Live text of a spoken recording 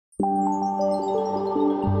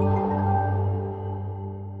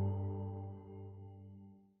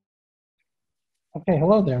Okay,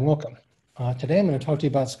 hello there and welcome. Today I'm going to talk to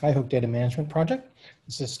you about Skyhook Data Management project.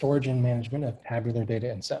 This is storage and management of tabular data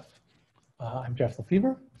in Ceph. I'm Jeff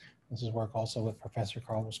Lefevre. This is work also with Professor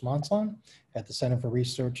Carlos Monson at the Center for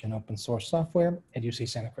Research in Open Source Software at UC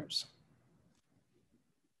Santa Cruz.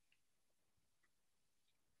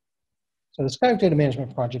 So the Skyhook Data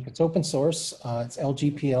Management project, it's open source. It's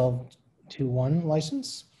LGPL 2.1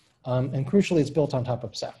 license, and crucially, it's built on top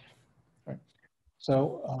of Ceph.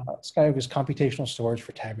 So Skyhook is computational storage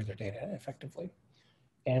for tabular data effectively.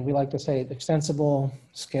 And we like to say extensible,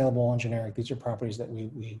 scalable, and generic. These are properties that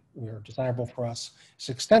are desirable for us. It's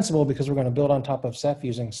extensible because we're going to build on top of Ceph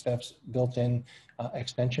using Ceph's built-in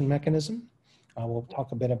extension mechanism. We'll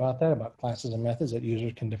talk a bit about that, about classes and methods that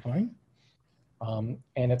users can define. And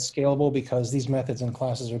it's scalable because these methods and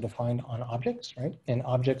classes are defined on objects, right? And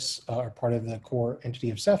objects are part of the core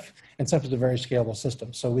entity of Ceph, and Ceph is a very scalable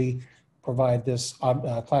system. So we provide this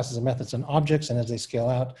classes and methods and objects, and as they scale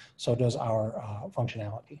out, so does our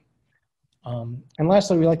functionality. And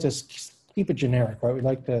lastly, we like to keep it generic, right? We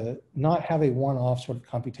like to not have a one-off sort of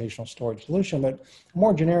computational storage solution, but a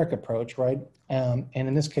more generic approach, right? And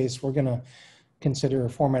in this case, we're gonna consider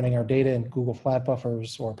formatting our data in Google Flat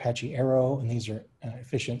Buffers or Apache Arrow, and these are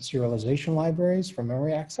efficient serialization libraries for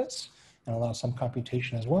memory access and allow some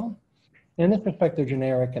computation as well. And in this respect, they're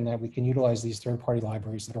generic in that we can utilize these third-party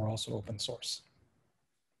libraries that are also open source.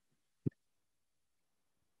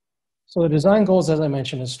 So the design goals, as I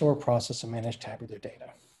mentioned, is store, process, and manage tabular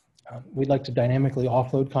data. We'd like to dynamically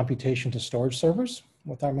offload computation to storage servers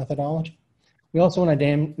with our methodology. We also want to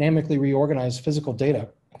dynamically reorganize physical data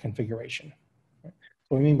configuration.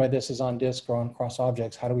 What we mean by this is on disk or on cross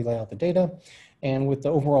objects, how do we lay out the data? And with the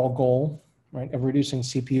overall goal, right, of reducing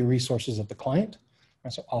CPU resources of the client,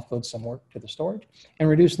 so offload some work to the storage, and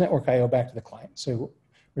reduce network I/O back to the client. So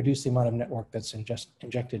reduce the amount of network that's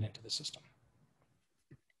injected into the system.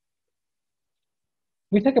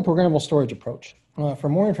 We take a programmable storage approach. For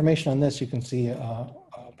more information on this, you can see a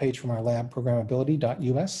page from our lab,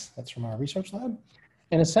 programmability.us. That's from our research lab.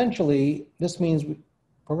 And essentially, this means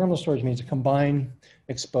programmable storage means to combine,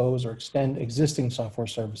 expose, or extend existing software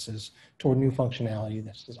services toward new functionality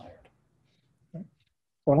that's desired.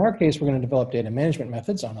 So in our case, we're going to develop data management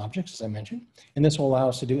methods on objects, as I mentioned, and this will allow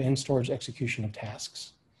us to do in-storage execution of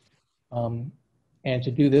tasks. And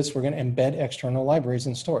to do this, we're going to embed external libraries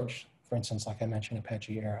in storage. For instance, like I mentioned,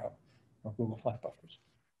 Apache Arrow or Google Flat Buffers.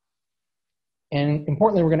 And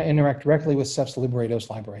importantly, we're going to interact directly with Ceph's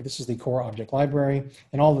Liberados library. This is the core object library,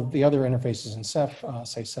 and all of the other interfaces in Ceph,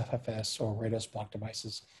 say CephFS or Rados block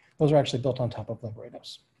devices, those are actually built on top of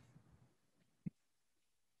Liberados.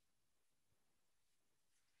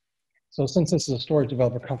 So since this is a storage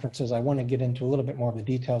developer conferences, I want to get into a little bit more of the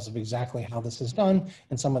details of exactly how this is done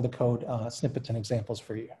and some of the code snippets and examples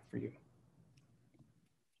for you.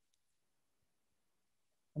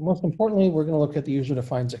 And most importantly, we're going to look at the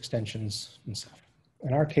user-defines extensions in Ceph.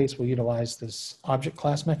 In our case, we'll utilize this object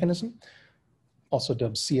class mechanism, also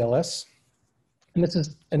dubbed CLS. And this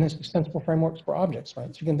is an extensible framework for objects,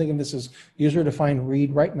 right? So you can think of this as user-defined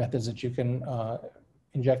read-write methods that you can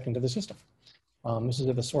inject into the system. This is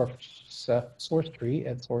the source tree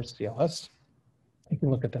at source CLS. You can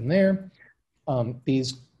look at them there.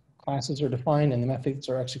 These classes are defined and the methods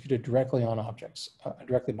are executed directly on objects,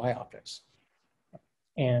 directly by objects.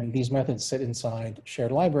 And these methods sit inside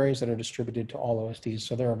shared libraries that are distributed to all OSDs,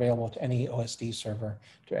 so they're available to any OSD server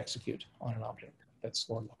to execute on an object that's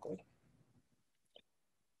stored locally.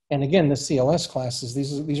 And again, the CLS classes,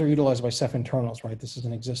 these are utilized by Ceph internals, right? This is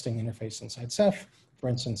an existing interface inside Ceph. For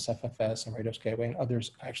instance, CephFS and Rados Gateway and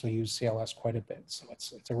others actually use CLS quite a bit. So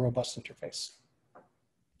it's a robust interface.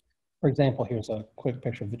 For example, here's a quick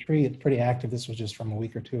picture of the tree. It's pretty active. This was just from a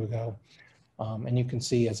week or two ago. And you can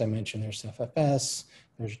see, as I mentioned, there's CephFS,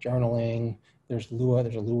 there's journaling, there's Lua,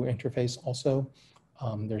 there's a Lua interface also.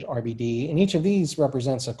 There's RBD, and each of these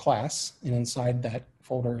represents a class, and inside that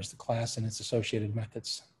folder is the class and its associated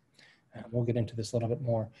methods. We'll get into this a little bit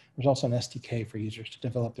more. There's also an SDK for users to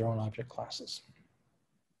develop their own object classes.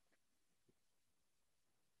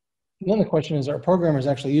 And then the question is, are programmers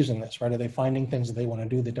actually using this, right? Are they finding things that they want to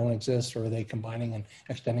do that don't exist, or are they combining and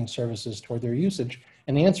extending services toward their usage?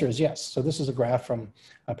 And the answer is yes. So this is a graph from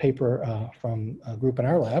a paper from a group in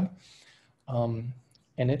our lab. And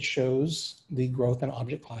it shows the growth in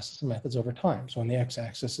object classes and methods over time. So on the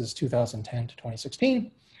x-axis is 2010 to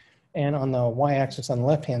 2016. And on the y-axis on the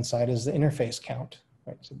left-hand side is the interface count.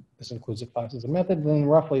 Right, so this includes the classes and methods, and then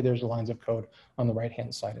roughly there's the lines of code on the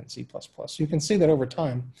right-hand side in C++. So you can see that over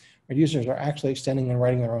time, our users are actually extending and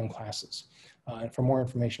writing their own classes. And for more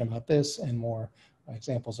information about this and more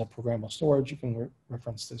examples of programmable storage, you can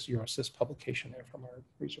reference this Eurosys publication there from our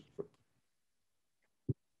research group.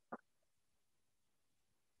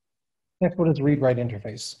 Next, what does read-write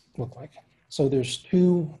interface look like? So there's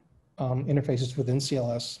two interfaces within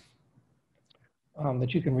CLS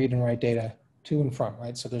that you can read and write data to and from,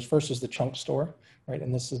 right? So there's first is the chunk store, right?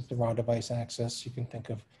 And this is the raw device access. You can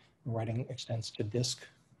think of writing extents to disk,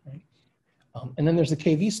 right? And then there's the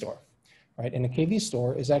KV store, right? And the KV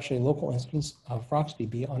store is actually a local instance of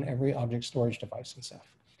RocksDB on every object storage device in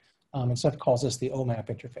Ceph. And Ceph calls this the OMAP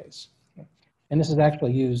interface. And this is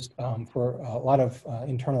actually used for a lot of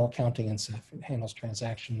internal accounting in Ceph. It handles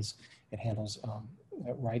transactions, it handles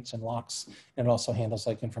writes and locks, and it also handles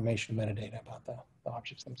like information metadata about the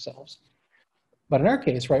objects themselves. But in our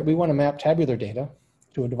case, right, we want to map tabular data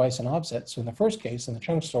to a device and offset. So in the first case, in the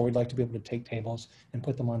chunk store, we'd like to be able to take tables and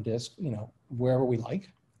put them on disk, you know, wherever we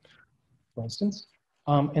like, for instance.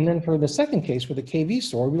 And then for the second case, for the KV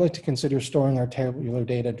store, we like to consider storing our tabular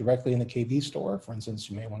data directly in the KV store. For instance,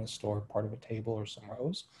 you may want to store part of a table or some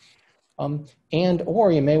rows.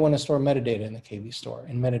 Or you may want to store metadata in the KV store.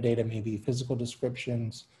 And metadata may be physical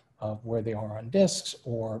descriptions of where they are on disks,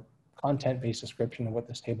 or content-based description of what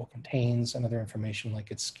this table contains, and other information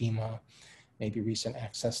like its schema, maybe recent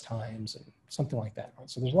access times, and something like that. Right?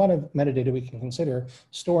 So there's a lot of metadata we can consider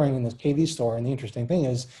storing in the KV store. And the interesting thing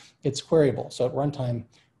is it's queryable. So at runtime,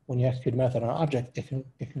 when you execute a method on an object, it can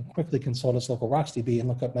quickly consult its local RocksDB and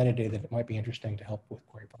look up metadata that might be interesting to help with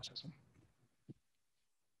query processing.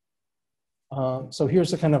 So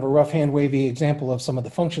here's a kind of a rough hand wavy example of some of the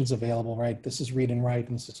functions available, right? This is read and write,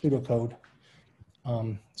 and this is pseudocode.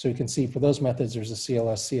 So you can see for those methods, there's a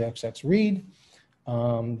CLS CXX read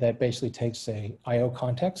that basically takes a IO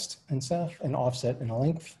context and Ceph, an offset and a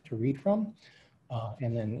length to read from,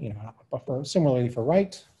 and then, you know, a buffer. Similarly for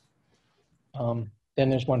write. Then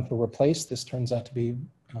there's one for replace. This turns out to be,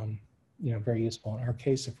 you know, very useful in our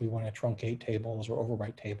case if we want to truncate tables or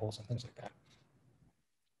overwrite tables and things like that.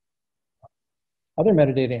 Other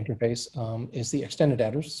metadata interface is the extended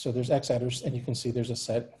adders. So there's xadders, and you can see there's a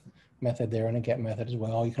set method there and a get method as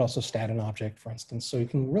well. You can also stat an object, for instance. So you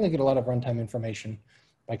can really get a lot of runtime information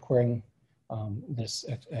by querying this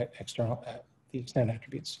external, the extended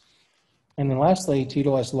attributes. And then lastly, to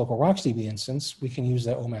utilize the local RocksDB instance, we can use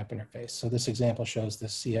the OMAP interface. So this example shows the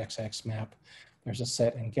CXX map. There's a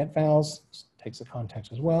set and get vals, takes a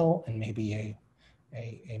context as well, and maybe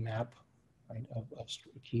a map, right, of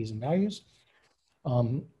keys and values.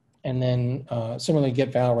 And then similarly,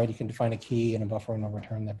 get val, right, you can define a key and a buffer and it'll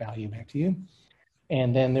return that value back to you.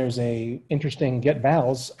 And then there's a interesting get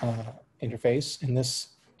vals interface, and this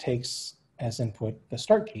takes as input the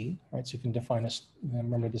start key, right? So you can define a,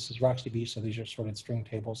 remember this is RocksDB, so these are sorted string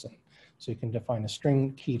tables. And so you can define a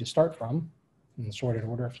string key to start from in the sorted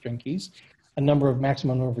order of string keys, a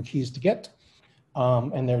maximum number of keys to get,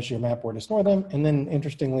 and there's your map where to store them. And then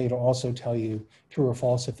interestingly, it'll also tell you true or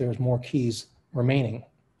false if there's more keys remaining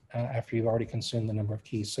after you've already consumed the number of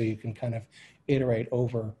keys. So you can kind of iterate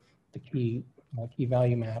over the key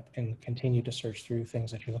value map and continue to search through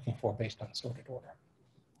things that you're looking for based on sorted order.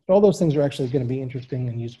 So all those things are actually going to be interesting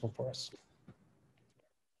and useful for us.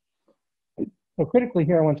 So critically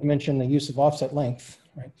here, I want to mention the use of offset length,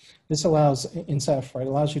 right? This allows, in Ceph, right,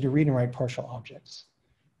 allows you to read and write partial objects,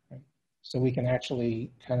 right? So we can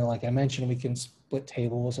actually, kind of like I mentioned, we can split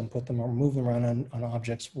tables and put them or move them around on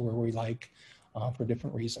objects where we like for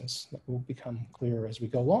different reasons that will become clearer as we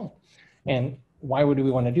go along. And why would we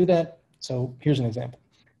want to do that? So here's an example.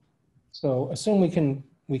 So assume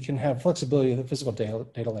we can have flexibility of the physical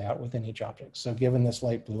data layout within each object. So given this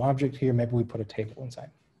light blue object here, maybe we put a table inside.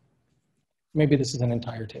 Maybe this is an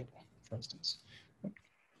entire table, for instance.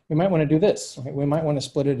 We might want to do this. Right? We might want to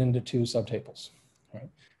split it into two subtables. Right?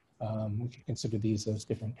 We can consider these as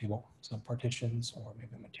different table subpartitions, or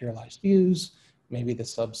maybe materialized views, maybe the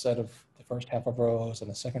subset of the first half of rows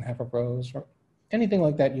and the second half of rows, or anything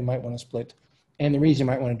like that you might want to split. And the reason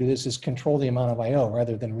you might want to do this is control the amount of IO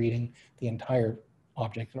rather than reading the entire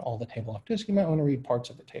object and all the table off disk. You might want to read parts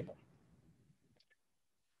of the table.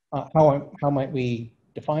 How might we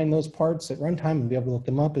define those parts at runtime and be able to look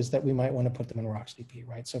them up is that we might want to put them in RocksDB,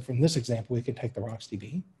 right? So from this example, we can take the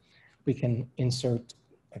RocksDB. We can insert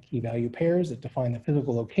a key value pairs that define the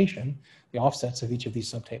physical location, the offsets of each of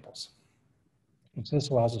these subtables. And so this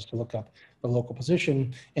allows us to look up the local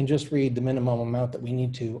position and just read the minimum amount that we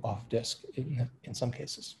need to off disk in some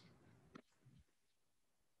cases.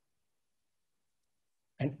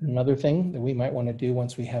 And another thing that we might want to do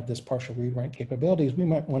once we have this partial read-write capability is we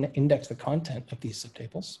might want to index the content of these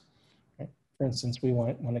subtables. Right? For instance, we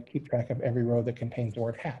want to keep track of every row that contains the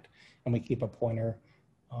word hat, and we keep a pointer,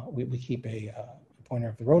 we keep a pointer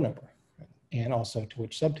of the row number, right? And also to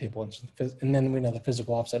which subtable, and then we know the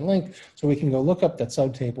physical offset link, so we can go look up that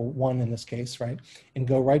subtable 1 in this case, right? And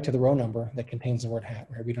go right to the row number that contains the word hat,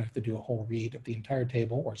 right? We don't have to do a whole read of the entire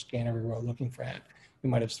table or scan every row looking for hat. We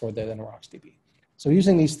might have stored that in a RocksDB. So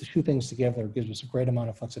using these two things together gives us a great amount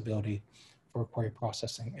of flexibility for query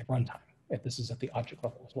processing at runtime, if this is at the object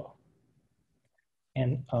level as well.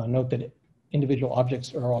 And note that individual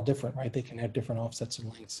objects are all different, right? They can have different offsets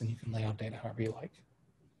and lengths, and you can lay out data however you like,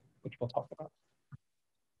 which we'll talk about.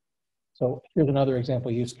 So here's another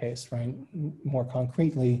example use case, right? More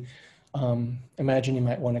concretely, imagine you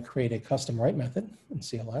might want to create a custom write method in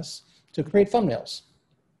CLS to create thumbnails.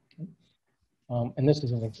 And this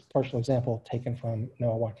is a partial example taken from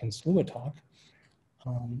Noah Watkins' Lua talk.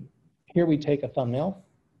 Here we take a thumbnail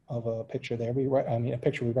of a picture there. A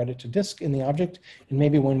picture, we write it to disk in the object. And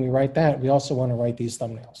maybe when we write that, we also want to write these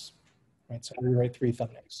thumbnails, right? So we write 3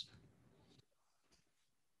 thumbnails.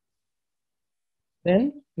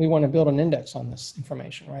 Then we want to build an index on this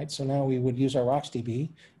information, right? So now we would use our RocksDB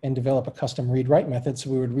and develop a custom read-write method. So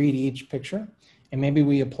we would read each picture, and maybe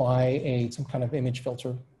we apply some kind of image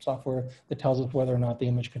filter software that tells us whether or not the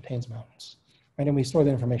image contains mountains, right? And we store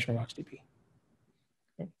the information in RocksDB.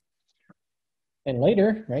 And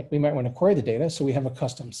later, right, we might want to query the data. So we have a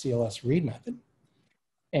custom CLS read method.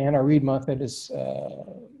 And our read method is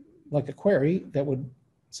like a query that would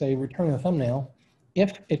say return the thumbnail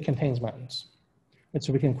if it contains mountains. And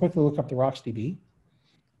so we can quickly look up the RocksDB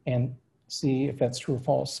and see if that's true or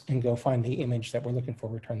false and go find the image that we're looking for,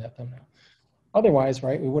 return that thumbnail. Otherwise,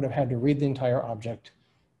 right, we would have had to read the entire object,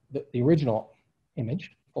 the original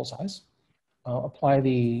image, full size, apply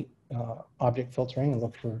the object filtering and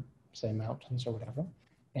look for, say, mountains or whatever.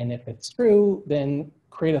 And if it's true, then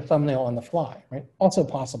create a thumbnail on the fly, right? Also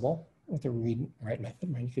possible with the read-write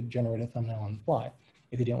method, right? You could generate a thumbnail on the fly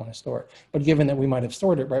if you didn't want to store it. But given that we might have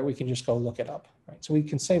stored it, right, we can just go look it up, right? So we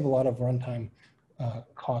can save a lot of runtime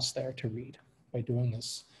costs there to read by doing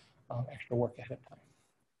this extra work ahead of time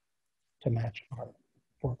to match our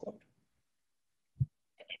workload.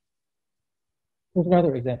 Here's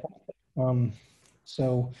another example.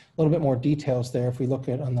 So a little bit more details there. If we look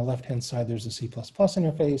at on the left-hand side, there's a C++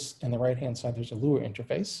 interface, and the right-hand side, there's a Lua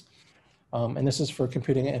interface. And this is for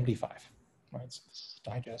computing an MD5, right? So this is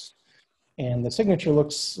digest. And the signature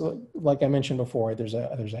looks like I mentioned before. There's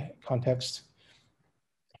a context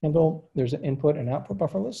handle. There's an input and output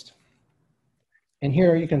buffer list. And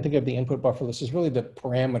here you can think of the input buffer list as really the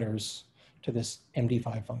parameters to this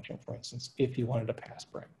MD5 function, for instance, if you wanted to pass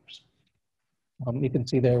parameters. You can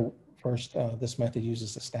see there first, this method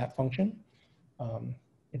uses the stat function.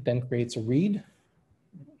 It then creates a read.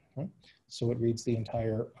 Right? So it reads the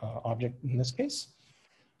entire object in this case.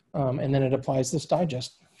 And then it applies this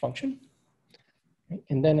digest function. Right?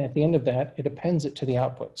 And then at the end of that, it appends it to the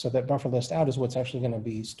output. So that buffer list out is what's actually going to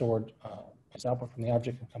be stored as output from the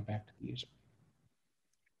object and come back to the user.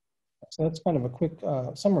 So that's kind of a quick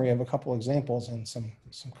summary of a couple examples and some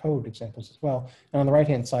code examples as well. And on the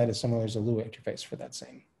right-hand side is similar as a Lua interface for that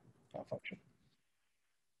same function.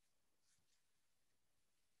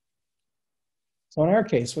 So in our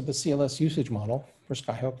case, with the CLS usage model for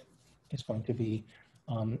Skyhook, it's going to be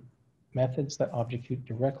methods that objecute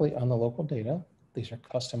directly on the local data. These are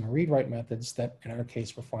custom read-write methods that, in our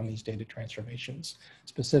case, perform these data transformations,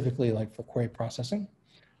 specifically like for query processing.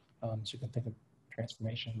 So you can think of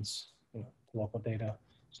transformations, to local data,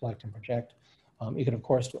 select and project. You can, of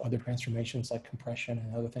course, do other transformations like compression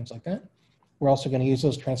and other things like that. We're also going to use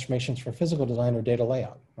those transformations for physical design or data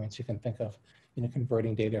layout, right? So you can think of,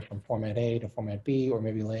 converting data from format A to format B, or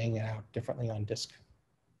maybe laying it out differently on disk.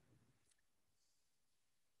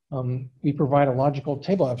 We provide a logical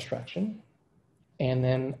table abstraction, and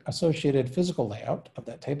then associated physical layout of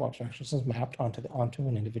that table abstraction is mapped onto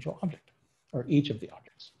an individual object, or each of the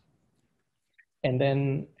objects. And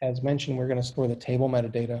then, as mentioned, we're going to store the table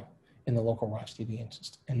metadata in the local RocksDB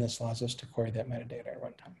instance, and this allows us to query that metadata at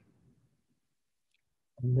runtime.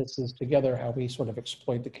 And this is together how we sort of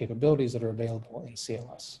exploit the capabilities that are available in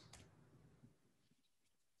CLS.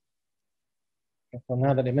 So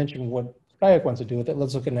now that I mentioned what Skyhook wants to do with it,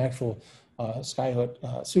 let's look at an actual Skyhook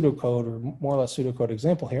pseudocode, or more or less pseudocode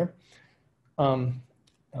example here.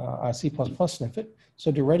 A C++ snippet.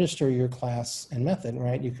 So to register your class and method,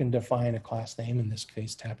 right, you can define a class name, in this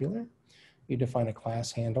case, Tabular. You define a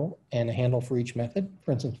class handle and a handle for each method.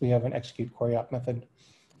 For instance, we have an execute query op method.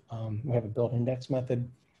 We have a build index method.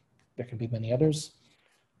 There can be many others.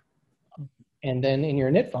 And then in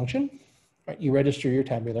your init function, right, you register your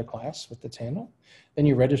Tabular class with its handle. Then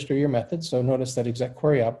you register your method. So notice that exec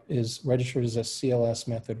query op is registered as a CLS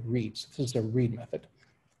method read. So this is a read method.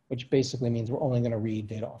 which basically means we're only going to read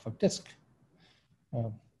data off of disk.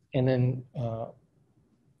 And then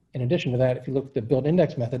in addition to that, if you look at the build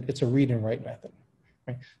index method, it's a read and write method.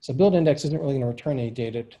 Right? So build index isn't really going to return any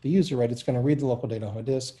data to the user, right? It's going to read the local data off a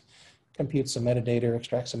disk, compute some metadata,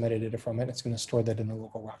 extract some metadata from it. It's going to store that in the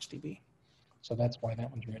local RocksDB. So that's why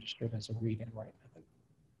that one's registered as a read and write method.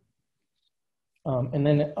 And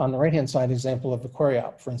then on the right-hand side, example of the query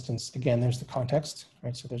op, for instance, again, there's the context,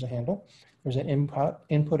 right? So there's a handle. There's an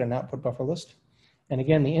input and output buffer list. And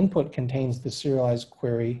again, the input contains the serialized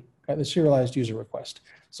query, the serialized user request.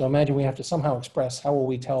 So imagine we have to somehow express how will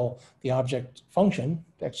we tell the object function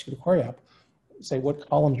to execute a query op, say what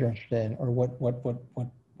columns you're interested in, or what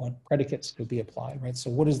predicates to be applied, right? So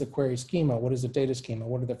what is the query schema? What is the data schema?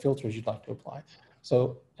 What are the filters you'd like to apply?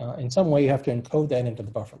 So in some way, you have to encode that into the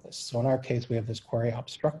buffer list. So in our case, we have this query op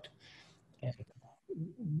struct, and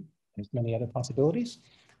there's many other possibilities.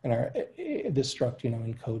 And this struct,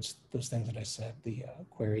 encodes those things that I said, the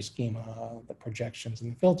query schema, the projections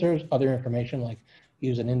and the filters, other information like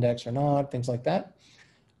use an index or not, things like that.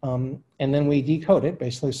 And then we decode it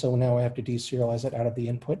basically. So now we have to deserialize it out of the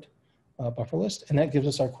input buffer list, and that gives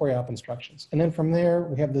us our query op instructions. And then from there,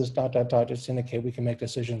 we have this ... just to indicate we can make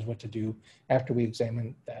decisions what to do after we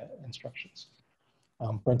examine that instructions.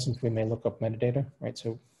 For instance, we may look up metadata, right?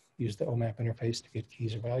 So use the OMAP interface to get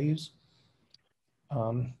keys or values.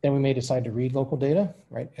 Then we may decide to read local data,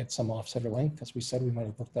 right, at some offset or length. As we said, we might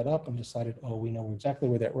have looked that up and decided, oh, we know exactly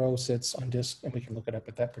where that row sits on disk, and we can look it up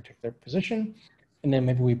at that particular position. And then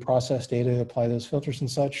maybe we process data, apply those filters and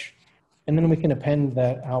such. And then we can append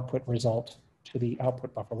that output result to the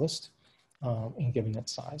output buffer list and given that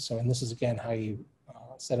size. So, and this is again how you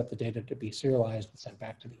set up the data to be serialized and sent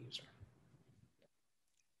back to the user.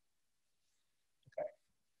 Okay.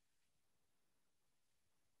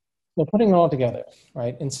 So putting it all together,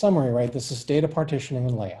 right? In summary, right, this is data partitioning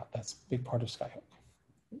and layout. That's a big part of Skyhook.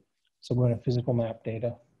 So we're going to physical map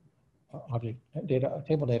data,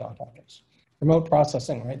 table data onto objects. Remote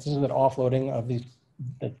processing, right? This is an offloading of these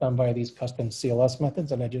that's done by these custom CLS methods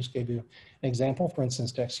that I just gave you an example, for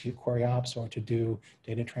instance, to execute query ops or to do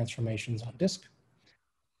data transformations on disk.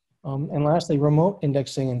 And lastly, remote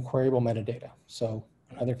indexing and queryable metadata. So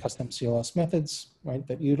other custom CLS methods, right,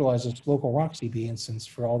 that utilizes local RocksDB instance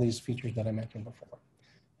for all these features that I mentioned before.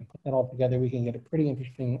 And put that all together, we can get a pretty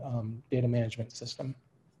interesting data management system.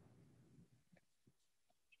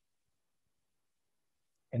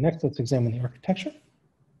 And next, let's examine the architecture.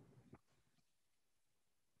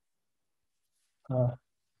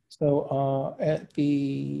 At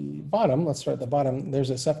the bottom, let's start at the bottom, there's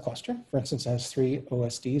a Ceph cluster. For instance, it has 3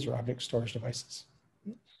 OSDs or object storage devices.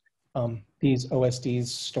 These OSDs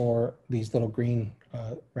store these little green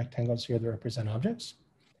rectangles here that represent objects.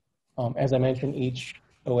 As I mentioned, each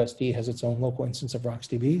OSD has its own local instance of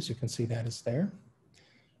RocksDB, so you can see that is there.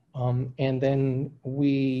 And then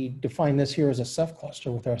we define this here as a Ceph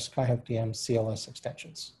cluster with our SkyhookDM CLS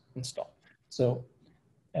extensions installed. So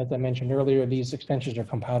as I mentioned earlier, these extensions are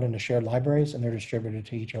compiled into shared libraries and they're distributed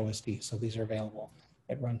to each OSD. So these are available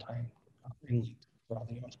at runtime and linked for all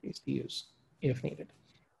the OSDs to use if needed.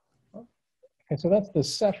 Okay, so that's the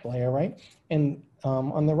Ceph layer, right? And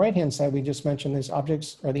on the right-hand side, we just mentioned these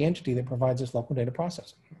objects are the entity that provides this local data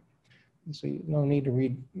processing. So you no need to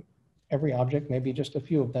read every object, maybe just a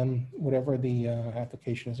few of them, whatever the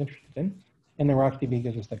application is interested in. And the RocksDB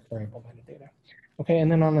gives us that queryable metadata. Okay, and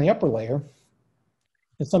then on the upper layer,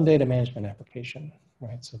 it's some data management application,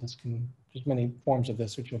 right? So there's many forms of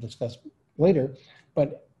this, which we'll discuss later.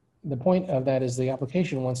 But the point of that is the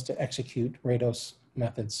application wants to execute Rados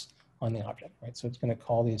methods on the object, right? So it's going to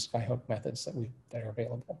call these Skyhook methods that are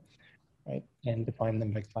available, right? And define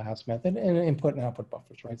them by class method and input and output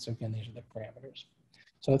buffers, right? So again, these are the parameters.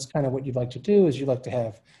 So that's kind of what you'd like to do is you'd like to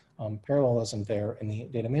have parallelism there in the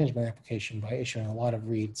data management application by issuing a lot of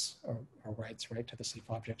reads or writes, right, to the Ceph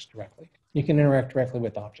objects directly. You can interact directly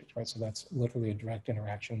with objects, right? So that's literally a direct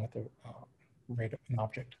interaction with an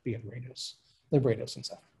object via Rados, LibRados and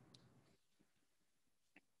Ceph.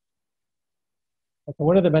 Okay,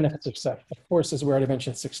 what are the benefits of Ceph? Of course, as we already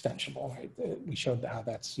mentioned, it's extensible, right? We showed how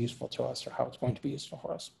that's useful to us or how it's going to be useful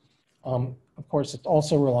for us. Of course, it's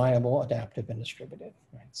also reliable, adaptive, and distributed,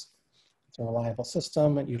 right? It's a reliable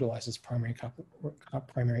system. It utilizes primary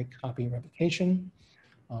copy replication.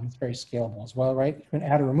 It's very scalable as well, right? You can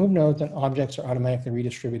add or remove nodes and objects are automatically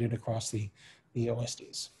redistributed across the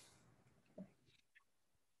OSDs.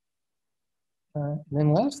 And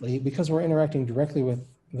then lastly, because we're interacting directly with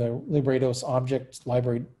the LibRados object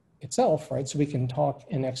library itself, right? So we can talk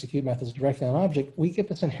and execute methods directly on object. We get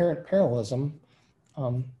this inherent parallelism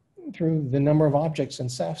through the number of objects in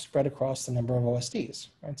Ceph spread across the number of OSDs,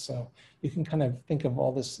 right? So you can kind of think of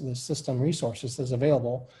all this system resources that's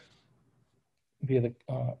available via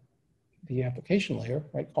the application layer,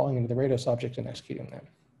 right? Calling into the Rados object and executing them.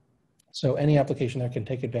 So any application there can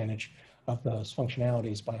take advantage of those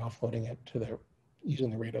functionalities by offloading it to their,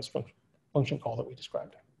 using the Rados function call that we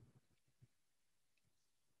described.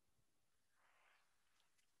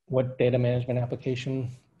 What data management application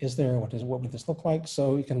is there? What would this look like?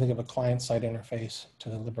 So you can think of a client-side interface to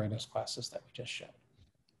the Rados classes that we just showed.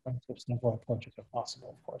 Right? So several approaches are possible,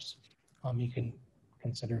 of course. You can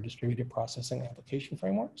consider distributed processing application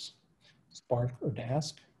frameworks, Spark or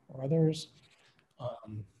Dask or others.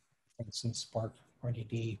 For instance, Spark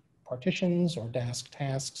RDD partitions or Dask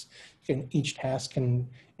tasks. Each task can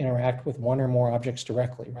interact with one or more objects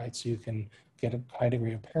directly, right? So you can get a high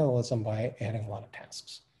degree of parallelism by adding a lot of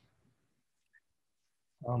tasks.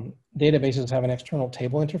 Databases have an external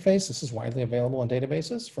table interface. This is widely available in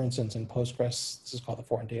databases. For instance, in Postgres, this is called the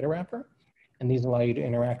foreign data wrapper. And these allow you to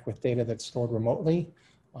interact with data that's stored remotely,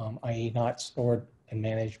 i.e. not stored and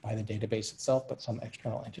managed by the database itself, but some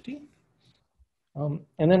external entity. And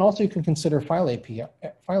then also you can consider file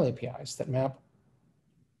APIs that map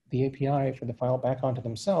the API for the file back onto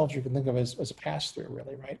themselves. You can think of it as a pass-through,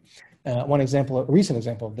 really, right? One example, a recent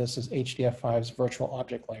example of this is HDF5's virtual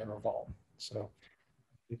object layer of all. So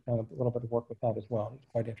we've done a little bit of work with that as well. It's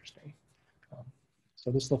quite interesting.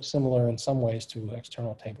 So this looks similar in some ways to an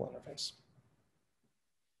external table interface.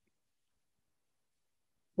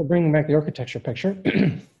 We're bringing back the architecture picture.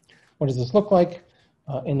 What does this look like?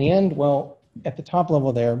 In the end, well, at the top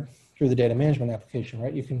level there, through the data management application,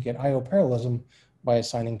 right, you can get I/O parallelism by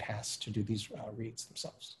assigning tasks to do these reads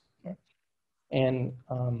themselves. Right? And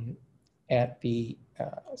at the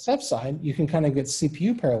Ceph side, you can kind of get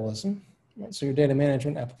CPU parallelism. Right? So your data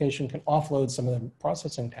management application can offload some of the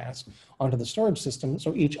processing tasks onto the storage system,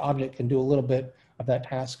 so each object can do a little bit of that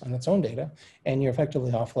task on its own data, and you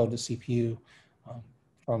effectively offload the CPU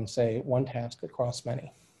from, say, one task across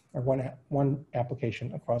many, or one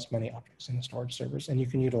application across many objects in the storage servers, and you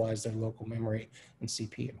can utilize their local memory and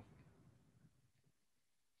CPU.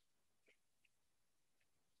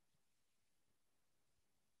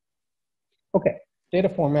 Okay, data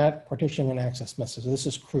format, partitioning, and access methods. This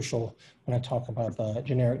is crucial when I talk about the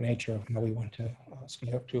generic nature of how we want to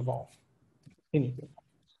Skyhook to evolve.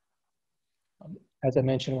 As I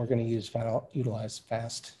mentioned, we're going to utilize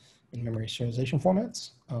fast in-memory serialization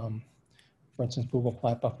formats. For instance, Google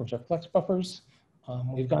flat buffers or flex buffers.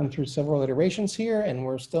 We've gone through several iterations here, and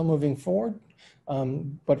we're still moving forward.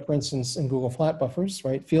 But for instance, in Google flat buffers,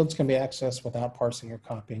 right, fields can be accessed without parsing or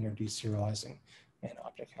copying or deserializing an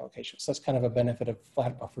object allocation. So that's kind of a benefit of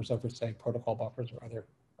flat buffers over, say, protocol buffers or other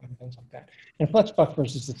things like that. And flex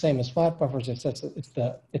buffers is the same as flat buffers. It's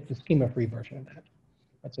the schema-free version of that.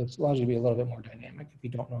 So it allows you to be a little bit more dynamic if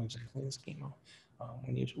you don't know exactly the schema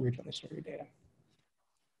when you originally store your data.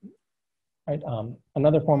 Right,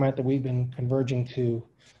 another format that we've been converging to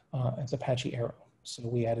is Apache Arrow. So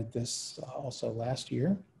we added this also last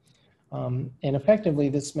year. And effectively,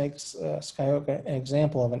 this makes Skyhook an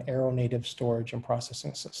example of an Arrow-native storage and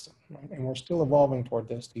processing system. Right? And we're still evolving toward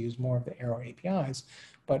this to use more of the Arrow APIs.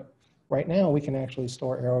 But right now, we can actually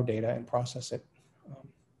store Arrow data and process it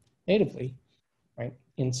natively, right,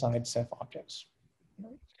 inside Ceph objects.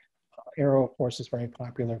 Right? Arrow, of course, is very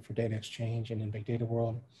popular for data exchange and in big data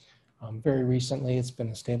world. Very recently, it's been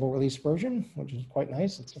a stable release version, which is quite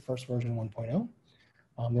nice. It's the first version 1.0.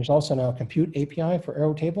 There's also now a compute API for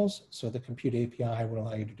Arrow tables. So the compute API would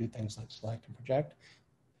allow you to do things like select and project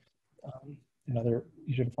and other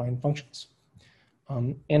user-defined functions.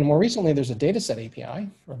 And more recently, there's a dataset API,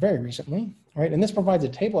 or very recently, right? And this provides a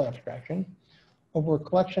table abstraction over a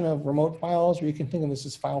collection of remote files, or you can think of this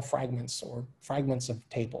as file fragments or fragments of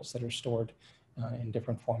tables that are stored in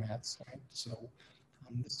different formats. Right? So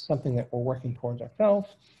this is something that we're working towards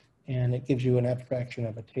ourselves, and it gives you an abstraction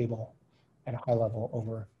of a table at a high level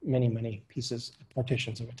over many, many pieces,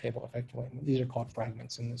 partitions of a table effectively. And these are called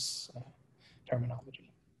fragments in this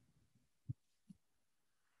terminology.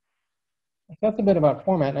 That's a bit about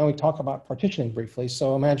format. Now we talk about partitioning briefly.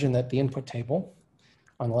 So imagine that the input table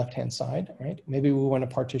on the left-hand side, right? Maybe we want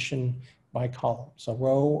to partition by column. So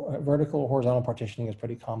vertical or horizontal partitioning is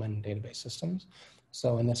pretty common in database systems.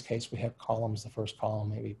 So in this case, we have columns. The first column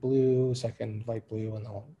maybe blue, second light blue, and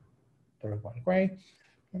the third one gray.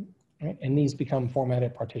 Right? And these become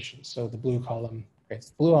formatted partitions. So the blue column creates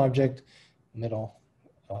the blue object, middle,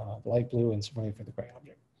 the light blue, and similarly for the gray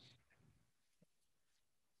object.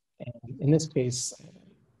 And in this case,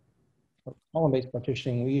 for column-based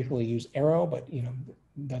partitioning, we usually use Arrow, but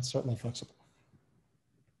that's certainly flexible.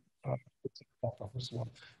 Flat buffers as well.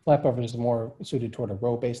 Flat buffers is more suited toward a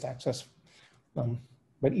row-based access,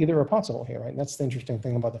 but either are possible here, right? And that's the interesting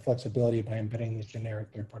thing about the flexibility by embedding these generic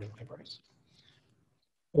third-party libraries.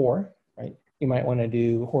 Or, right, you might want to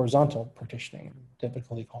do horizontal partitioning,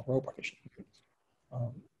 typically called row partitioning.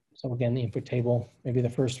 So again, the input table, maybe the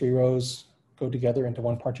first 3 rows go together into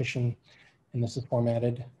one partition, and this is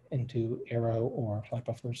formatted into arrow or flat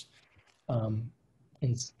buffers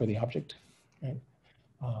for the object, right?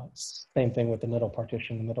 Same thing with the middle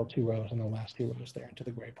partition, the middle 2 rows and the last 2 rows there into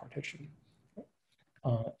the gray partition.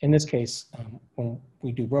 In this case, when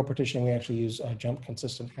we do row partitioning, we actually use a jump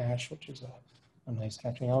consistent hash, which is a nice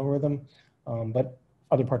hashing algorithm, but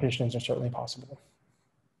other partitionings are certainly possible.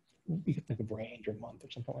 You could think of range or month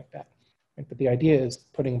or something like that. Right? But the idea is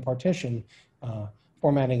putting a partition,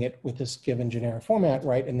 formatting it with this given generic format,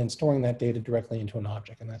 right, and then storing that data directly into an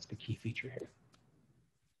object, and that's the key feature here.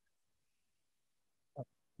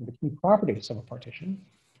 The key properties of a partition,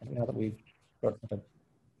 now that we've got the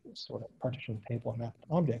sort of partition table and map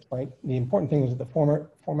objects, right? The important thing is that the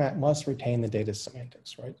format must retain the data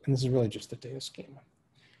semantics, right? And this is really just the data schema.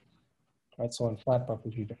 Right, so in flat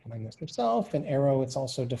buffers, you define this yourself. In Arrow, it's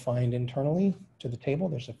also defined internally to the table.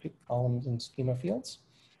 There's a few columns and schema fields.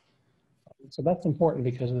 So that's important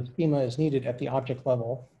because the schema is needed at the object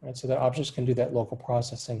level, right? So that objects can do that local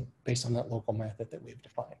processing based on that local method that we've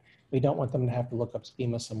defined. We don't want them to have to look up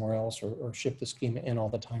schema somewhere else or ship the schema in all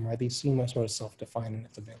the time, right? These schemas sort of self-define and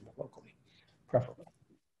it's available locally, preferably.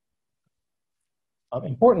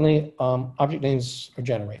 Importantly, object names are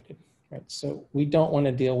generated, right? So we don't want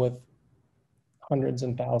to deal with hundreds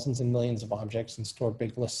and thousands and millions of objects and store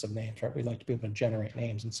big lists of names, right? We'd like to be able to generate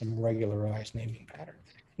names in some regularized naming pattern.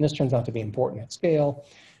 And this turns out to be important at scale.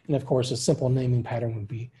 And of course, a simple naming pattern would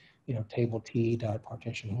be, you know, table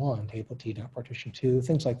T.partition1, table T.partition2,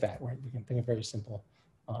 things like that, right? We can think of very simple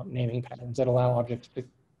naming patterns that allow objects to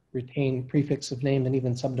retain prefix of name and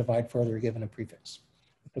even subdivide further given a prefix.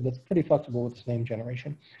 So that's pretty flexible with this name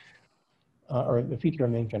generation, or the feature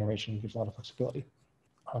of name generation gives a lot of flexibility.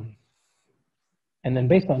 And then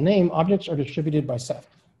based on name, objects are distributed by Ceph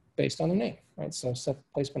based on the name, right? So Ceph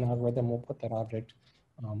placement algorithm will put that object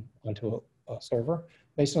onto a server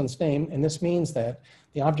based on its name. And this means that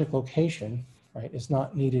the object location, right, is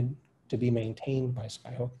not needed to be maintained by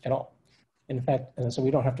Skyhook at all. In fact, so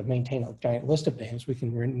we don't have to maintain a giant list of names. We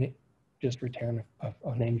can just return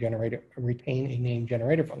a name generator, retain a name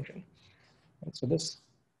generator function. And so this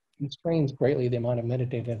constrains greatly the amount of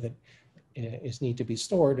metadata that is need to be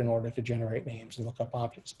stored in order to generate names and look up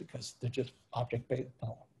objects because they're just object-based,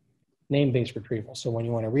 name-based retrieval. So when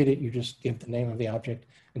you want to read it, you just give the name of the object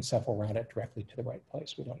and Ceph will route it directly to the right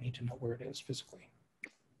place. We don't need to know where it is physically.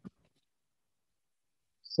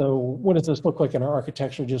 So what does this look like in our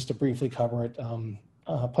architecture? Just to briefly cover it,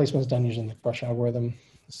 placement is done using the brush algorithm,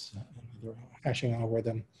 this hashing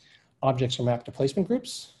algorithm. Objects are mapped to placement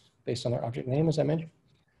groups based on their object name, as I mentioned,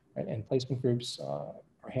 right? And placement groups are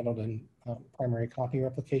handled in primary copy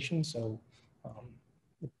replication. So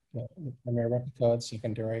the primary replica,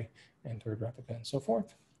 secondary, and third replica, and so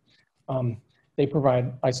forth. They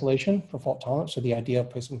provide isolation for fault tolerance. So the idea of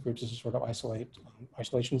placement groups is to sort of isolate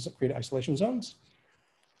isolations, create isolation zones.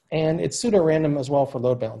 And it's pseudo-random as well for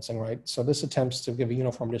load balancing, right? So this attempts to give a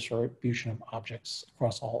uniform distribution of objects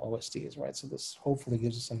across all OSDs, right? So this hopefully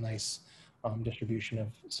gives us a nice distribution of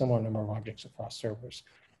similar number of objects across servers.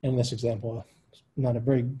 In this example, not a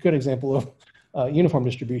very good example of uniform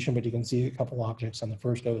distribution, but you can see a couple objects on the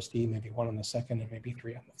first OSD, maybe one on the second, and maybe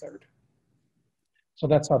 3 on the third. So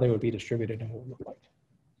that's how they would be distributed and what it would look like.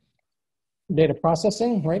 Data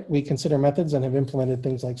processing, right? We consider methods and have implemented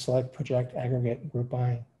things like select, project, aggregate, group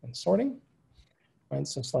by, and sorting. Right?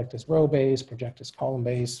 So select is row-based, project is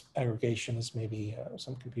column-based, aggregation is maybe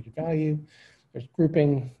some computed value. There's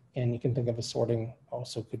grouping, and you can think of a sorting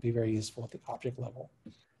also could be very useful at the object level.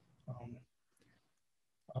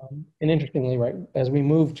 And interestingly, right, as we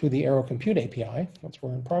move to the Arrow Compute API, once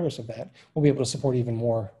we're in progress of that, we'll be able to support even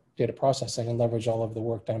more data processing and leverage all of the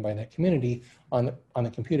work done by that community on the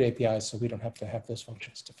Compute API, so we don't have to have those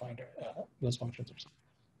functions to find those functions ourselves.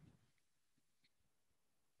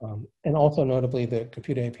 And also notably, the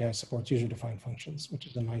Compute API supports user-defined functions, which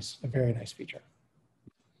is a very nice feature.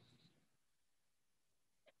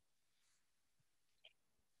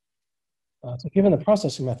 So given the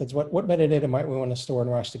processing methods, what metadata might we want to store in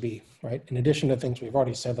ROS2B, right? In addition to things we've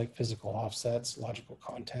already said, like physical offsets, logical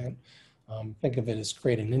content, think of it as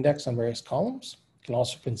create an index on various columns. You can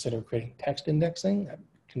also consider creating text indexing. That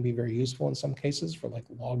can be very useful in some cases for like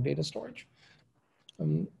log data storage.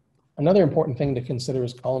 Another important thing to consider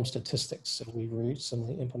is column statistics. So we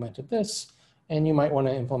recently implemented this, And you might want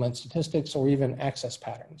to implement statistics or even access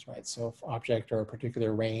patterns, right? So if object or a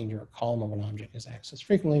particular range or a column of an object is accessed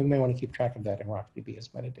frequently, we may want to keep track of that in RocksDB as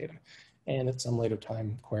metadata. And at some later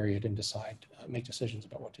time, query it and decide, make decisions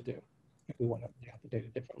about what to do. If we want to lay out the data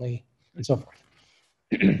differently and so forth.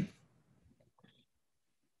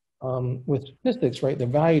 With statistics, right, the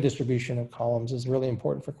value distribution of columns is really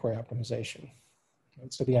important for query optimization.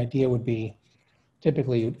 Right? So the idea would be,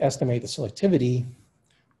 typically you'd estimate the selectivity,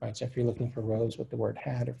 right? So if you're looking for rows with the word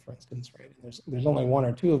had, for instance, right, there's only one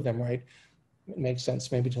or two of them, right? It makes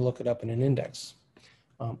sense maybe to look it up in an index.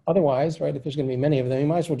 Otherwise, right, if there's going to be many of them, you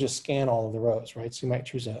might as well just scan all of the rows, right? So you might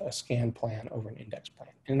choose a scan plan over an index plan.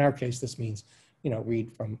 And in our case, this means,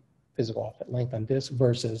 read from physical offset length on disk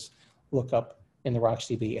versus look up in the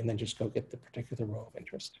RocksDB and then just go get the particular row of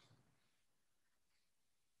interest.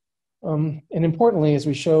 And importantly, as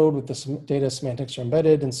we showed with the data semantics are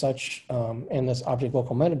embedded and such, and this object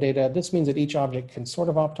local metadata, this means that each object can sort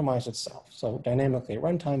of optimize itself. So dynamically at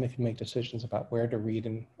runtime, it can make decisions about where to read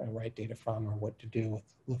and write data from or what to do with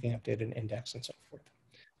looking up data in index and so forth.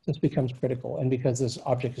 This becomes critical. And because this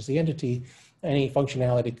object is the entity, any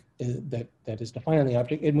functionality that is defined on the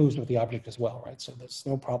object, it moves with the object as well, right? So there's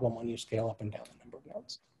no problem when you scale up and down the number of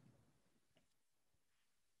nodes.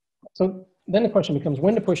 So then the question becomes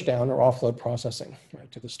when to push down or offload processing,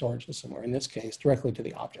 right, to the storage system, or in this case, directly to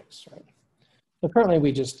the objects, right? So currently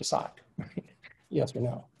we just decide, right? Yes or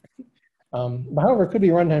no. But however, it could be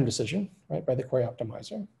a runtime decision, right, by the query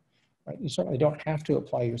optimizer. Right? You certainly don't have to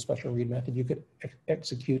apply your special read method. You could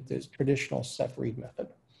execute this traditional Ceph read method,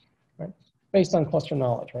 right? Based on cluster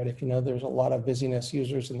knowledge, right? If you know there's a lot of busyness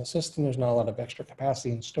users in the system, there's not a lot of extra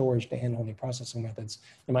capacity in storage to handle any processing methods,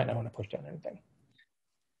 you might not want to push down anything.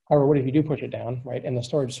 However, what if you do push it down, right? And the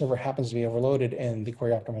storage server happens to be overloaded and the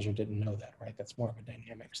query optimizer didn't know that, right? That's more of a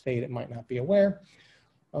dynamic state. It might not be aware.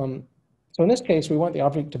 So in this case, we want the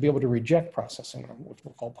object to be able to reject processing, which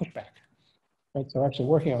we'll call pushback. Right, so we're actually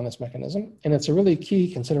working on this mechanism, and it's a really key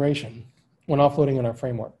consideration when offloading in our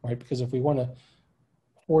framework, right? Because if we want to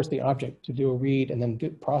force the object to do a read and then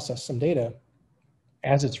process some data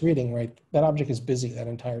as it's reading, right, that object is busy that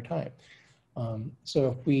entire time. So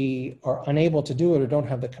if we are unable to do it or don't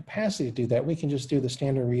have the capacity to do that, we can just do the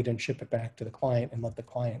standard read and ship it back to the client and let the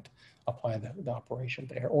client apply the operation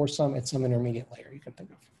there, or at some intermediate layer you can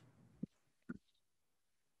think of.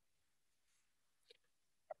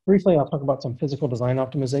 Briefly, I'll talk about some physical design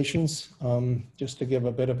optimizations, just to give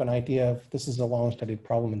a bit of an idea of this is a long-studied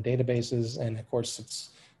problem in databases, and of course,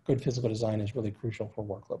 good physical design is really crucial for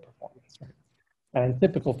workload performance. Right? And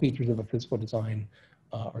typical features of a physical design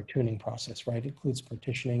or tuning process, right? It includes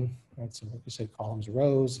partitioning, right? So like we said, columns,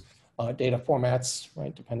 rows, data formats,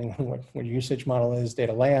 right? Depending on what your usage model is,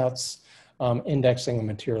 data layouts, indexing, and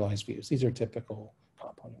materialized views. These are typical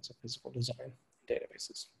components of physical design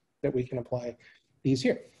databases that we can apply these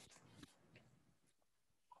here.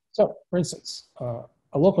 So for instance,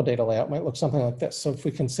 a local data layout might look something like this. So if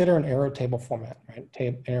we consider an arrow table format, right?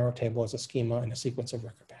 An arrow table is a schema and a sequence of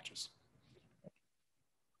record batches.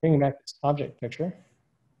 Bringing back this object picture,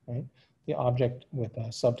 right? The object with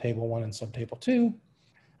subtable 1 and subtable 2,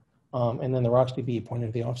 and then the RocksDB pointing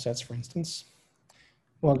to the offsets, for instance.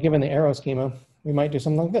 Well, given the arrow schema, we might do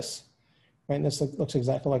something like this. Right, and this looks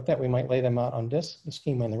exactly like that. We might lay them out on disk, the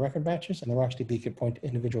schema and the record batches, and the RocksDB could point to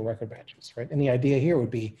individual record batches, right? And the idea here would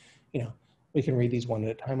be, we can read these one at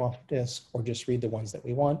a time off disk or just read the ones that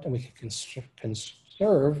we want, and we can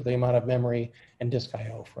conserve the amount of memory and disk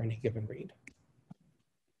I/O for any given read.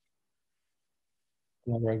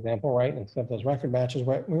 Another example, right? Instead of those record batches,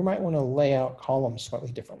 right, we might want to lay out columns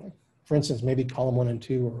slightly differently. For instance, maybe column 1 and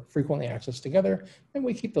 2 are frequently accessed together, and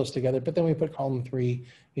we keep those together, but then we put column 3,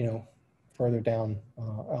 further down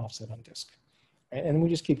offset on disk. Right? And we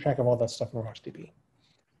just keep track of all that stuff in RocksDB.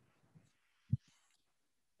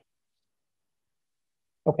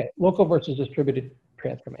 Okay, local versus distributed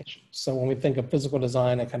transformation. So when we think of physical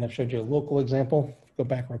design, I kind of showed you a local example. Go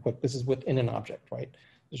back real quick. This is within an object, right?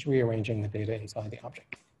 Just rearranging the data inside the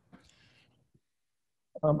object.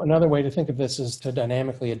 Another way to think of this is to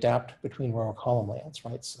dynamically adapt between row or column layouts,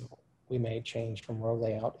 right? So we may change from row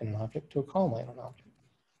layout in an object to a column layout in an object.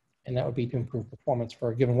 And that would be to improve performance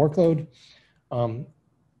for a given workload.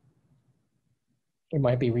 It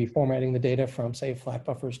might be reformatting the data from, say, flat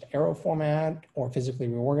buffers to arrow format, or physically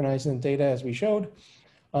reorganizing the data as we showed.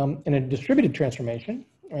 In a distributed transformation,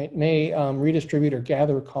 right, may redistribute or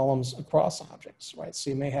gather columns across objects, right?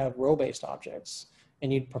 So you may have row-based objects,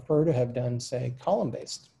 and you'd prefer to have done, say,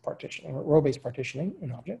 column-based partitioning or row-based partitioning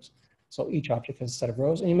in objects. So each object has a set of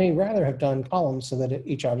rows, and you may rather have done columns so that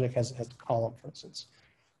each object has a column, for instance.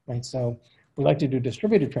 Right, so We like to do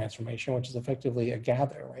distributed transformation, which is effectively a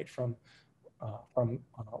gather, right, from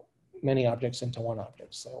many objects into one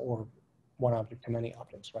object, so, or one object to many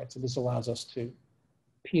objects, right? So this allows us to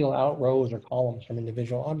peel out rows or columns from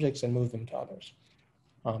individual objects and move them to others.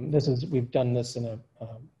 We've done this in a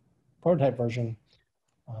prototype version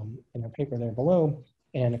in our paper there below,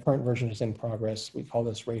 and a current version is in progress. We call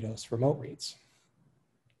this Rados remote reads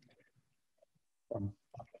from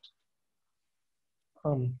objects.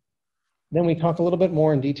 Then we talk a little bit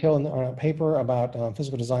more in detail in our paper about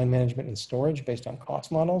physical design management and storage based on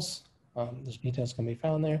cost models. Those details can be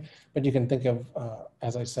found there, but you can think of,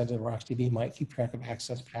 as I said, the RocksDB might keep track of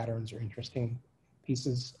access patterns or interesting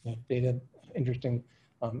pieces of data, interesting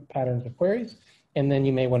patterns of queries. And then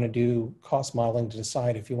you may want to do cost modeling to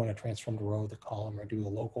decide if you want to transform the row, the column, or do a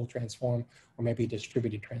local transform, or maybe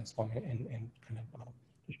distributed transform and kind of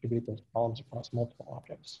distribute those columns across multiple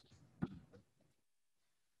objects.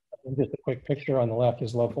 And just a quick picture on the left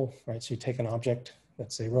is local, right? So you take an object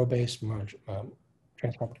that's a row-based,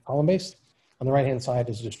 transform to column-based. On the right-hand side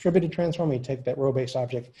is a distributed transform. You take that row-based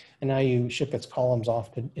object, and now you ship its columns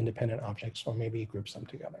off to independent objects, or maybe you group them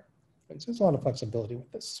together. And so there's a lot of flexibility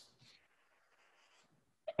with this.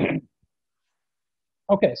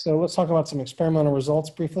 Okay, so let's talk about some experimental results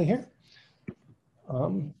briefly here.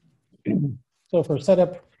 So for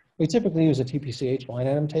setup, we typically use a TPCH line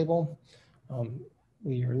item table.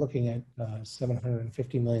 We are looking at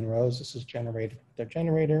 750 million rows. This is generated with their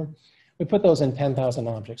generator. We put those in 10,000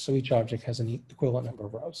 objects, so each object has an equivalent number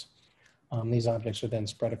of rows. These objects are then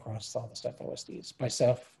spread across all the Ceph OSDs by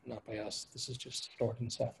Ceph, not by us. This is just stored in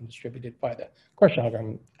Ceph and distributed by the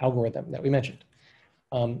question algorithm that we mentioned.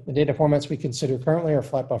 The data formats we consider currently are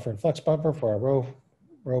flat buffer and flex buffer for our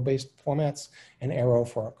row-based formats, and Arrow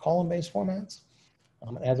for our column-based formats.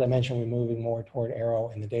 As I mentioned, we're moving more toward Arrow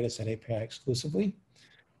and the dataset API exclusively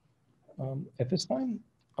at this time.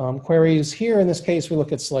 Queries here, in this case, we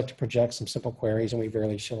look at select to project some simple queries, and we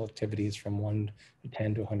vary show activities from 1 to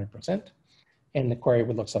 10 to 100%. And the query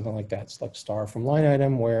would look something like that: select star from line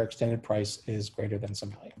item where extended price is greater than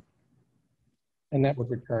some value. And that would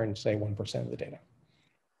return, say, 1% of the data.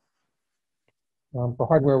 For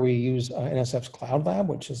hardware, we use NSF's Cloud Lab,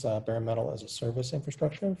 which is bare metal as a service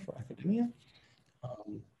infrastructure for academia.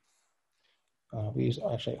 We use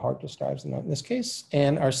actually hard disk drives in this case.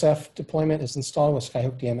 And our Ceph deployment is installed with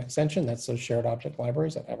SkyhookDM extension. That's those shared object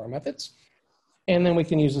libraries that have our methods. And then we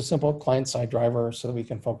can use a simple client-side driver so that we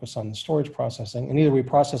can focus on the storage processing. And either we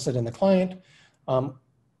process it in the client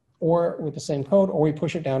or with the same code, or we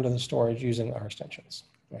push it down to the storage using our extensions,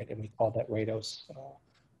 right? And we call that Rados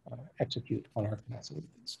execute on our capacity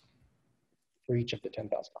methods for each of the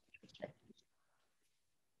 10,000 objects. Right?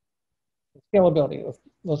 Scalability.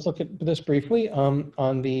 Let's look at this briefly.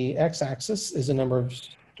 On the x-axis is the number of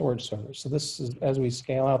storage servers. So this is as we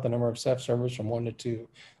scale out the number of Ceph servers from 1 to 2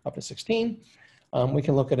 up to 16. We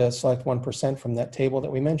can look at a select 1% from that table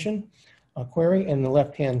that we mentioned, query, and the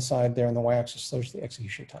left-hand side there on the y-axis shows the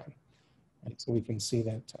execution time. Right? So we can see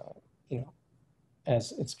that,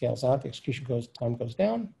 as it scales out, the execution time goes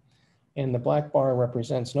down, and the black bar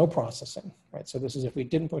represents no processing, right? So this is if we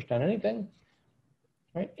didn't push down anything,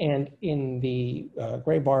 right? And in the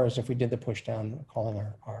gray bar is if we did the push down, calling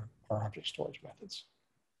our object storage methods.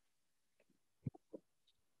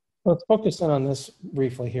 Let's focus in on this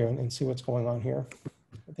briefly here and see what's going on here.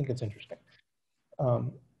 I think it's interesting.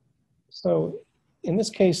 So in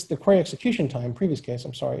this case, the query execution time, previous case,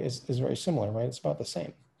 I'm sorry, is very similar, right? It's about the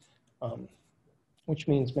same, which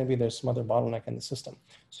means maybe there's some other bottleneck in the system.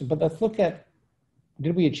 So, but let's look at,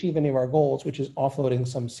 did we achieve any of our goals, which is offloading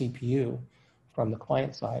some CPU from the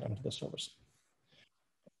client side onto the server side?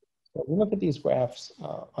 So we look at these graphs.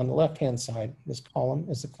 On the left-hand side, this column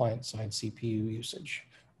is the client-side CPU usage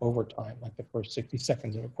over time, like the first 60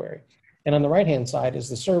 seconds of a query. And on the right-hand side is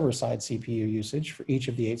the server-side CPU usage for each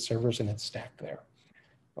of the 8 servers, and it's stacked there.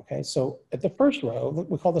 Okay, so at the first row,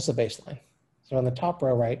 we call this a baseline. So on the top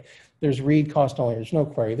row, right, there's read cost only, there's no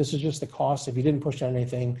query. This is just the cost. If you didn't push down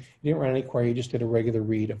anything, you didn't run any query, you just did a regular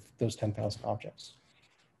read of those 10,000 objects.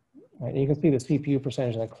 Right, and you can see the CPU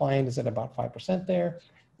percentage on the client is at about 5% there.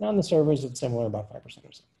 And on the servers, it's similar, about 5%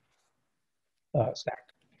 or so,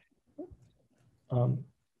 stacked.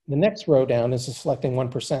 The next row down is selecting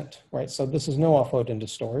 1%, right? So this is no offload into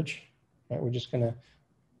storage, right? We're just gonna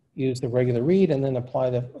use the regular read and then apply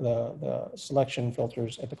the selection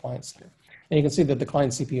filters at the client side. And you can see that the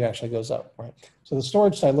client CPU actually goes up, right? So the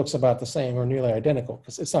storage side looks about the same or nearly identical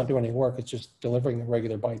because it's not doing any work. It's just delivering the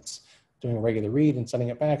regular bytes, doing a regular read and sending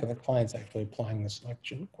it back, and the client's actually applying the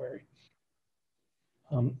selection query.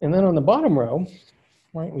 And then on the bottom row,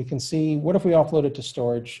 right? We can see what if we offload it to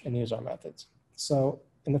storage and use our methods. So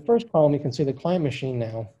in the first column, you can see the client machine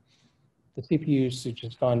now, the CPU usage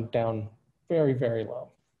has gone down very, very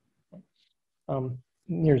low,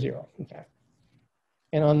 near zero, in fact.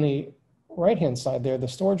 And on the right-hand side there, the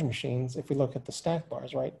storage machines, if we look at the stack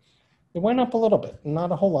bars, right, it went up a little bit,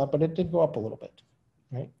 not a whole lot, but it did go up a little bit,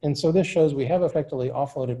 right? And so this shows we have effectively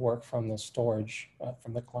offloaded work from the storage,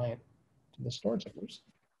 from the client to the storage servers.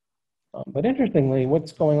 But interestingly,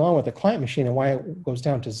 what's going on with the client machine and why it goes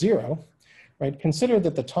down to zero, right? Consider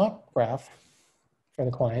that the top graph for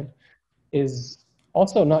the client is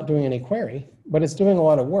also not doing any query, but it's doing a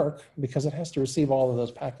lot of work because it has to receive all of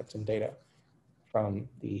those packets and data from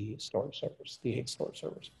the storage servers, the 8 storage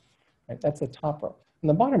servers, right? That's the top row. In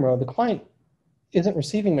the bottom row, the client isn't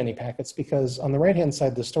receiving many packets because on the right-hand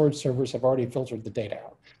side, the storage servers have already filtered the data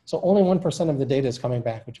out. So only 1% of the data is coming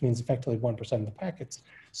back, which means effectively 1% of the packets.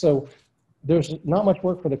 So there's not much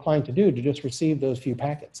work for the client to do to just receive those few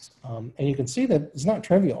packets. And you can see that it's not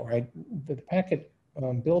trivial, right? The packet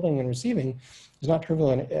building and receiving is not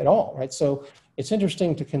trivial at all, right? So it's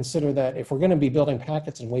interesting to consider that if we're going to be building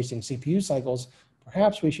packets and wasting CPU cycles,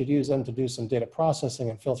 perhaps we should use them to do some data processing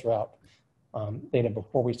and filter out data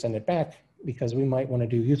before we send it back, because we might want to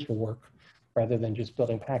do useful work rather than just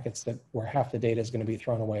building packets that where half the data is going to be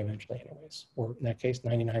thrown away eventually anyways, or in that case,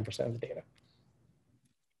 99% of the data.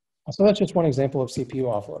 So that's just one example of CPU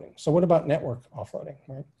offloading. So what about network offloading,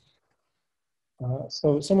 right?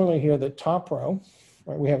 So similarly here, the top row,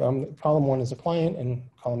 right, we have column 1 is a client and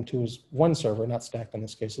column 2 is one server, not stacked in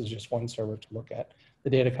this case, is just one server to look at the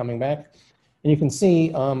data coming back. And you can see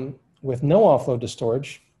with no offload to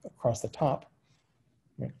storage across the top,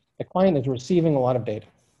 right, the client is receiving a lot of data.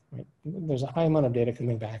 Right? There's a high amount of data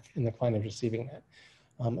coming back and the client is receiving that.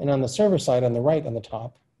 And on the server side, on the right, on the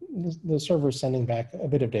top, the server is sending back a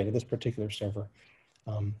bit of data, this particular server.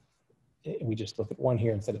 We just look at one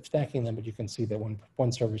here instead of stacking them, but you can see that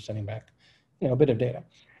one server is sending back, a bit of data.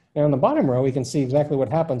 Now on the bottom row, we can see exactly what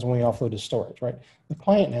happens when we offload to storage, right? The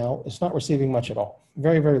client now is not receiving much at all,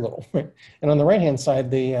 very, very little, right? And on the right-hand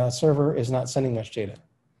side, the server is not sending much data.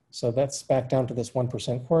 So that's back down to this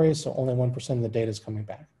 1% query, so only 1% of the data is coming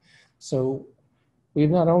back. So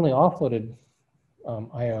we've not only offloaded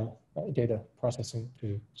I/O data processing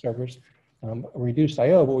to servers, reduced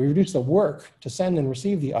I/O, but we reduced the work to send and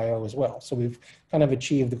receive the I/O as well. So we've kind of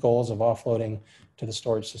achieved the goals of offloading to the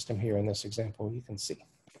storage system here in this example you can see.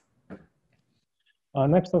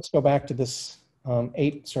 Next, let's go back to this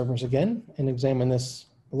 8 servers again and examine this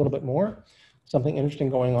a little bit more. Something interesting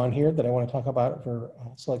going on here that I want to talk about for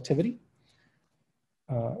selectivity.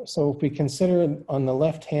 So if we consider on the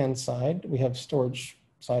left-hand side, we have storage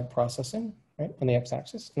side processing, right, on the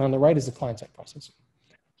x-axis, and on the right is the client-side processing.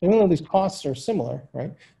 So even though these costs are similar,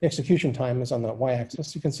 right, the execution time is on the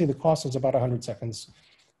y-axis. You can see the cost is about 100 seconds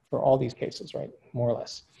for all these cases, right, more or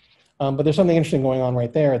less. But there's something interesting going on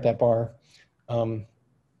right there at that bar.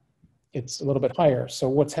 It's a little bit higher. So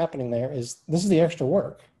what's happening there is this is the extra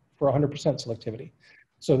work for 100% selectivity.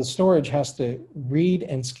 So the storage has to read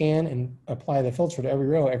and scan and apply the filter to every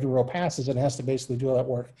row. Every row passes, and it has to basically do all that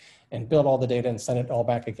work and build all the data and send it all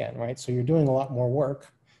back again, right? So you're doing a lot more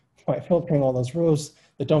work by filtering all those rows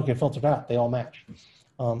that don't get filtered out. They all match.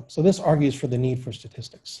 So this argues for the need for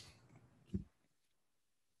statistics.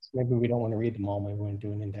 So maybe we don't want to read them all. Maybe we want to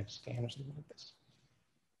do an index scan or something like this.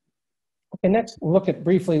 Okay, next, we'll look at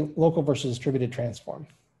briefly local versus distributed transform.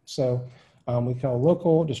 So we call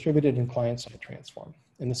local, distributed, and client-side transform.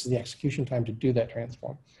 And this is the execution time to do that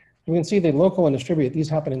transform. You can see the local and distributed, these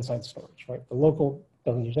happen inside storage, right? The local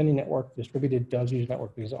doesn't use any network, distributed does use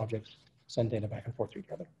network because objects send data back and forth to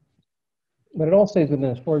each other. But it all stays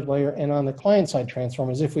within a storage layer. And on the client-side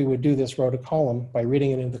transform, as if we would do this row to column by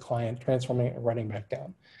reading it into the client, transforming it, and writing back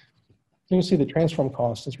down. So you can see the transform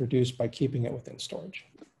cost is reduced by keeping it within storage.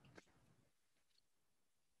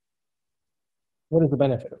 What is the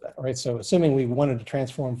benefit of that, right? So assuming we wanted to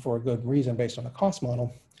transform for a good reason based on a cost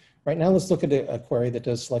model, right now let's look at a query that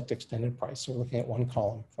does select extended price. So we're looking at one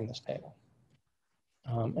column from this table.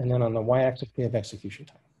 And then on the y-axis, we have execution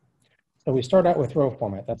time. So we start out with row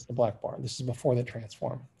format. That's the black bar. This is before the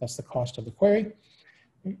transform. That's the cost of the query.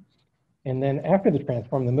 And then after the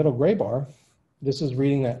transform, the middle gray bar, this is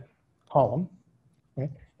reading that column, right?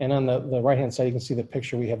 And on the right-hand side, you can see the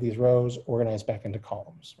picture. We have these rows organized back into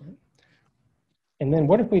columns, right? And then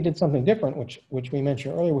what if we did something different, which we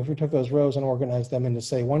mentioned earlier, if we took those rows and organized them into,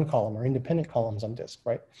 say, one column or independent columns on disk,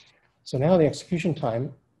 right? So now the execution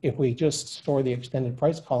time, if we just store the extended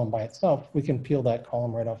price column by itself, we can peel that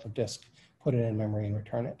column right off of disk, put it in memory, and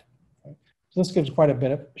return it. Right? So this gives quite a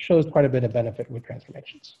bit of, shows quite a bit of benefit with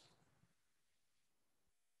transformations.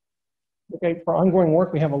 Okay, for ongoing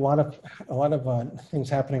work, we have a lot of things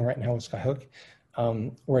happening right now with Skyhook.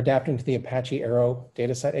 We're adapting to the Apache Arrow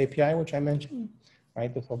dataset API, which I mentioned,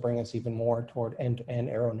 right? This will bring us even more toward end-to-end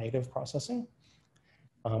Arrow-native processing.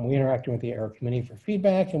 We interacting with the Arrow community for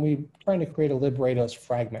feedback, and we're trying to create a libratos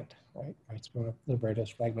fragment, right? So we're a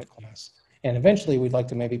libratos fragment class. And eventually, we'd like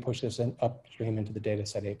to maybe push this upstream into the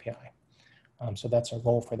dataset API. So that's our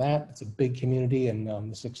goal for that. It's a big community, and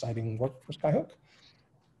this is exciting work for Skyhook.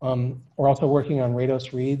 We're also working on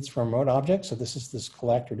Rados reads from remote objects. So this is this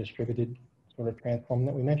collect or distributed sort of transform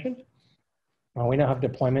that we mentioned. We now have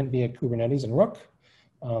deployment via Kubernetes and Rook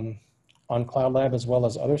on Cloud Lab as well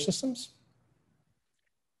as other systems.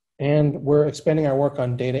 And we're expanding our work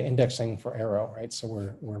on data indexing for Arrow, right? So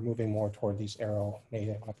we're moving more toward these Arrow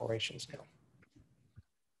native operations now.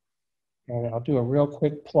 And I'll do a real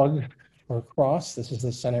quick plug for CROSS. This is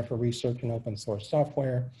the Center for Research in Open Source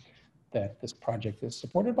Software that this project is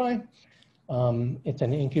supported by. It's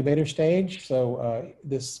an incubator stage. So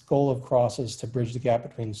this goal of CROSS is to bridge the gap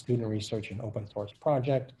between student research and open source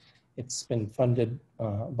project. It's been funded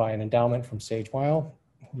by an endowment from Sage Weil,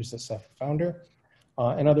 who's the Ceph founder,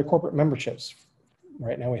 and other corporate memberships.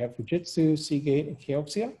 Right now we have Fujitsu, Seagate, and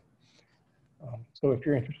Kioxia. So if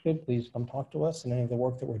you're interested, please come talk to us in any of the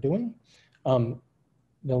work that we're doing.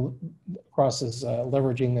 CROSS is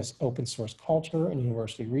leveraging this open source culture in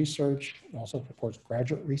university research. It also supports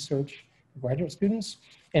graduate research for graduate students.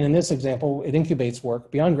 And in this example, it incubates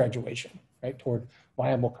work beyond graduation, right, toward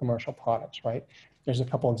viable commercial products, right? There's a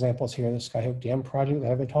couple examples here, the SkyhookDM project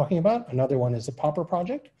that I've been talking about. Another one is the Popper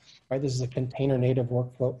project, right? This is a container native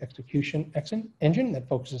workflow execution engine that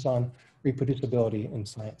focuses on reproducibility in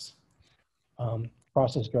science.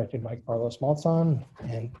 CROSS is directed by Carlos Malzahn,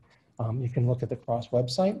 and you can look at the CROSS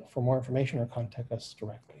website for more information or contact us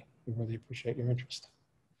directly. We really appreciate your interest.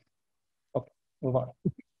 Okay, move on.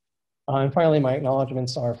 And finally, my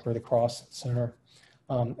acknowledgements are for the CROSS Center,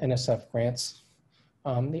 NSF grants,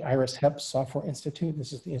 the IRIS-HEP Software Institute.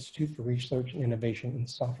 This is the Institute for Research and Innovation in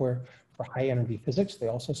Software for High Energy Physics. They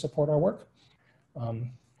also support our work.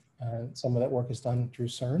 Some of that work is done through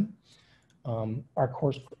CERN. Our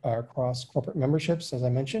CROSS corporate memberships, as I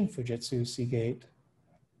mentioned, Fujitsu, Seagate,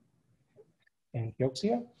 and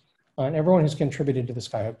Kioxia, and everyone who's contributed to the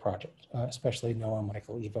Skyhook project, especially Noah,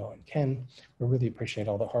 Michael, Ivo, and Ken. We really appreciate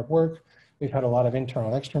all the hard work. We've had a lot of internal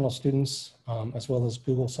and external students, as well as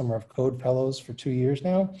Google Summer of Code Fellows for 2 years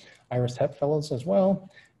now, IRIS-HEP Fellows as well,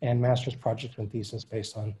 and master's projects and thesis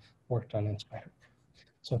based on work done in Skyhook.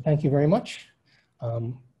 So thank you very much.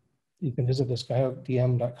 You can visit the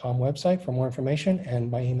SkyhookDM.com website for more information, and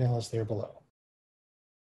my email is there below.